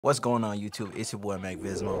What's going on YouTube? It's your boy Mac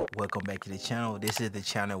Vismo. Welcome back to the channel. This is the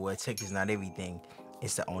channel where tech is not everything,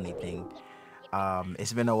 it's the only thing.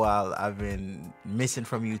 It's been a while. I've been missing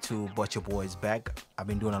from YouTube, but your boy's back. I've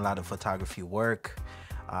been doing a lot of photography work.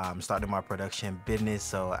 Starting my production business,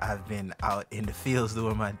 so I've been out in the fields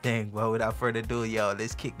doing my thing. But without further ado, yo,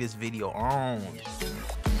 let's kick this video on.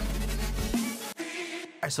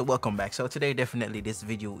 Alright, so welcome back. So today, definitely this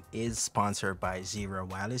video is sponsored by Zeera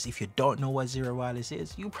Wireless. If you don't know what Zeera Wireless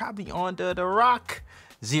is, you probably under the rock.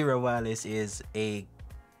 Zeera Wireless is a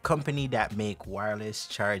company that make wireless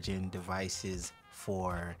charging devices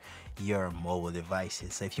for your mobile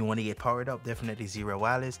devices. So if you want to get powered up, definitely Zeera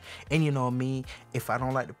Wireless. And you know me, if I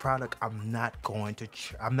don't like the product, I'm not going to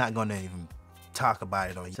even talk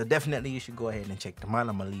about it on you. So definitely you should go ahead and check them out.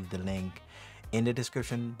 I'm gonna leave the link in the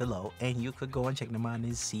description below, and you could go and check them out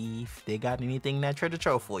and see if they got anything that treasure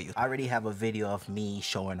trove for you. I already have a video of me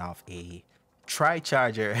showing off a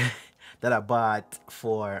tri-charger that I bought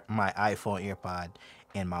for my iPhone AirPod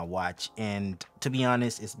and my watch, and to be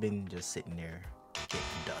honest, it's been just sitting there getting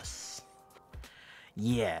dust.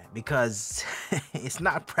 Yeah, because it's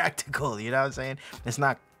not practical, you know what I'm saying? It's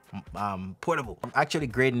not portable. I'm actually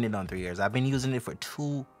grading it on 3 years. I've been using it for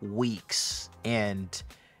 2 weeks, and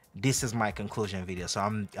this is my conclusion video. So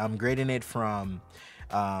I'm grading it from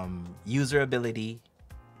usability,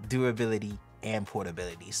 durability, and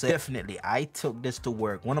portability. So definitely I took this to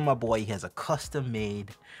work. One of my boy has a custom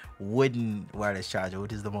made wooden wireless charger,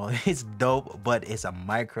 which is the most, it's dope, but it's a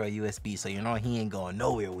micro USB, so you know he ain't going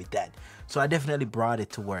nowhere with that. So I definitely brought it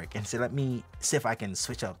to work and said, let me see if I can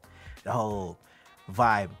switch up the whole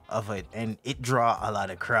vibe of it, and it draw a lot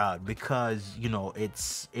of crowd because, you know,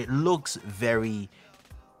 it looks very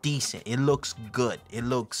decent, it looks good, it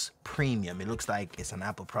looks premium, it looks like it's an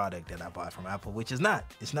Apple product that I bought from Apple, which is not.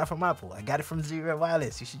 It's not from Apple. I got it from Zeera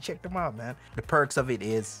Wireless. You should check them out, man. The perks of it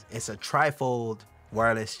is it's a tri-fold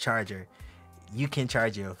wireless charger. You can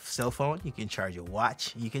charge your cell phone, you can charge your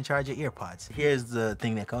watch, you can charge your AirPods. Here's the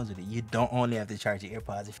thing that comes with it. You don't only have to charge your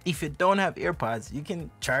AirPods. If you don't have AirPods, you can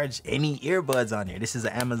charge any earbuds on there. This is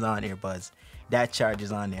an Amazon earbuds that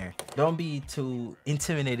charges on there. Don't be too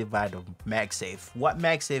intimidated by the MagSafe. What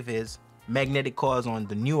MagSafe is, magnetic coils on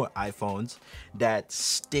the newer iPhones that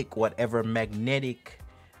stick whatever magnetic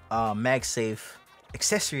MagSafe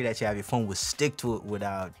accessory that you have, your phone will stick to it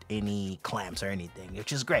without any clamps or anything,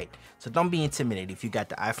 which is great. So don't be intimidated. If you got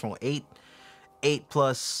the iPhone 8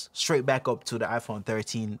 Plus, straight back up to the iPhone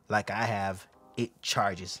 13 like I have, it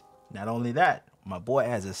charges. Not only that, my boy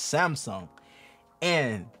has a Samsung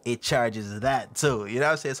and it charges that too, you know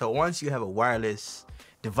what I'm saying? So once you have a wireless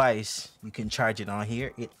device, you can charge it on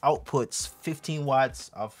here. It outputs 15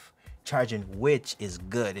 watts of charging, which is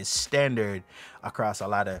good. It's standard across a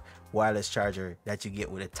lot of wireless charger that you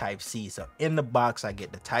get with a Type-C. So in the box, I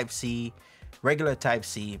get the Type-C, regular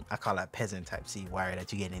Type-C, I call that peasant Type-C wire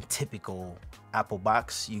that you get in typical Apple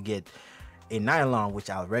box. You get a nylon,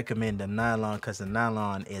 which I'll recommend the nylon because the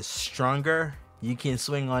nylon is stronger. You can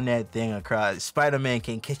swing on that thing across. Spider-Man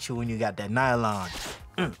can catch you when you got that nylon.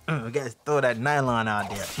 You guys throw that nylon out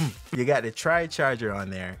there. You got the tri-charger on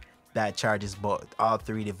there that charges all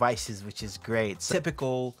 3 devices, which is great.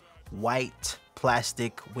 Typical white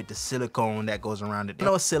plastic with the silicone that goes around it. You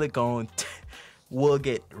know, silicone will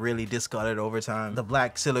get really discolored over time. The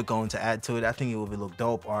black silicone to add to it, I think it would look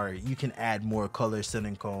dope. Or you can add more color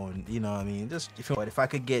silicone, you know what I mean? Just if I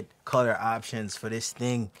could get color options for this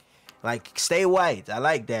thing, like stay white, I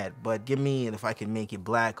like that, but give me, if I can make it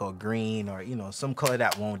black or green, or you know, some color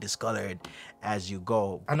that won't discolor it as you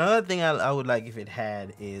go. Another thing I would like if it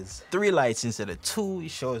had is 3 lights instead of 2. It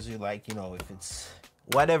shows you, like, you know, if it's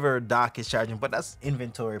whatever dock is charging, but that's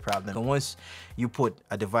inventory problem. And once you put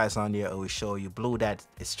a device on there, it will show you blue that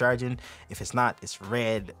it's charging. If it's not, it's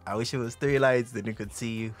red. I wish it was 3 lights, then you could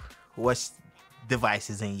see what's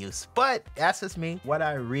devices in use, but that's just me. What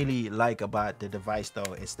I really like about the device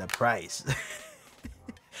though is the price.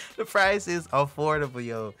 The price is affordable,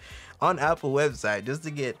 yo. On Apple website, just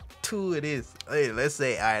to get 2 of this, hey, let's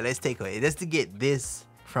say, all right, let's take away, just to get this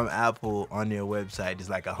from Apple on their website is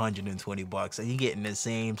like 120 bucks, and you're getting the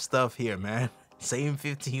same stuff here, man. Same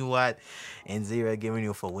 15 watt, and Zeera giving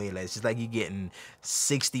you for way less. Just like you're getting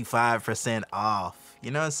 65% off. You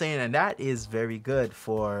know what I'm saying? And that is very good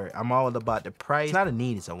for, I'm all about the price. It's not a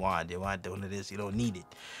need, it's a want. They want doing this, you don't need it.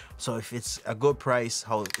 So if it's a good price,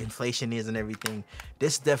 how inflation is and everything,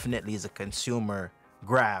 this definitely is a consumer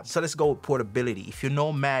grab. So let's go with portability. If you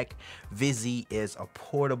know Mac, Vizzy is a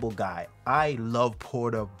portable guy. I love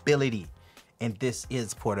portability, and this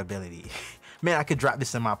is portability. Man, I could drop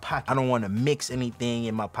this in my pocket. I don't want to mix anything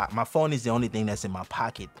in my pocket. My phone is the only thing that's in my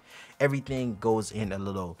pocket. everything goes in a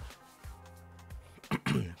little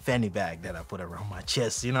fanny bag that I put around my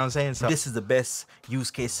chest, you know what I'm saying? So this is the best use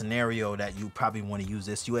case scenario that you probably want to use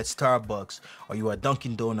this. You at Starbucks or you at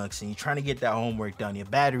Dunkin' Donuts and you're trying to get that homework done, your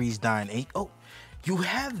battery's dying, and oh, you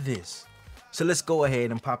have this. So let's go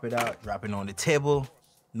ahead and pop it out, drop it on the table.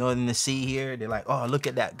 Nothing to see here. They're like, oh, look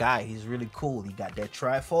at that guy, he's really cool. He got that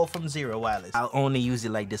trifold from Zeera Wireless. I'll only use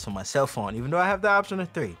it like this on my cell phone, even though I have the option of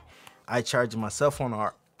 3. I charge my cell phone,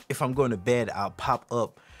 or if I'm going to bed, I'll pop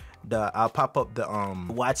up the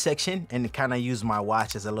watch section and kind of use my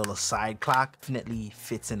watch as a little side clock. Definitely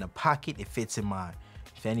fits in the pocket. It fits in my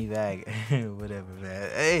fanny bag, whatever, man.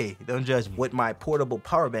 Hey, don't judge me. With my portable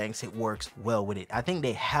power banks, it works well with it. I think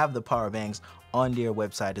they have the power banks on their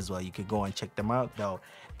website as well. You could go and check them out. Though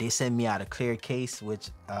they send me out a clear case, which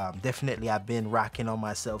definitely I've been rocking on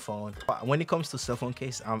my cell phone. When it comes to cell phone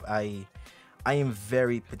case, I am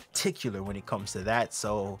very particular when it comes to that.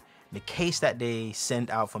 So the case that they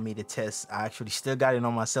sent out for me to test, I actually still got it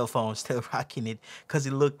on my cell phone, still rocking it, because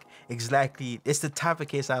it looked exactly, it's the type of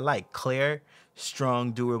case I like. Clear,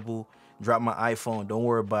 strong, durable. Drop my iPhone, don't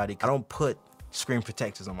worry about it. I don't put screen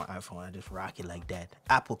protectors on my iPhone, I just rock it like that.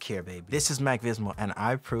 Apple Care, baby. This is Mac Vismo, and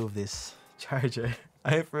I approve this charger.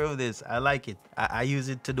 I approve this, I like it. I use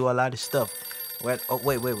it to do a lot of stuff. Wait,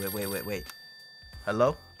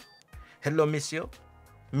 Hello? Hello, Monsieur?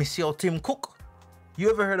 Monsieur Tim Cook? You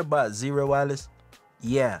ever heard about Zeera Wireless?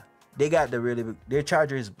 Yeah, they got their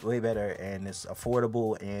charger is way better and it's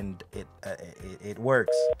affordable and it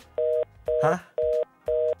works. Huh?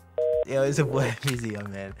 Yo, it's a boy Vizio,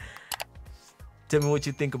 man. Tell me what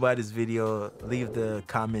you think about this video. Leave the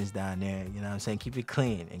comments down there. You know what I'm saying? Keep it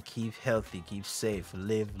clean and keep healthy, keep safe,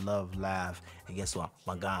 live, love, laugh. And guess what?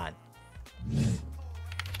 My God.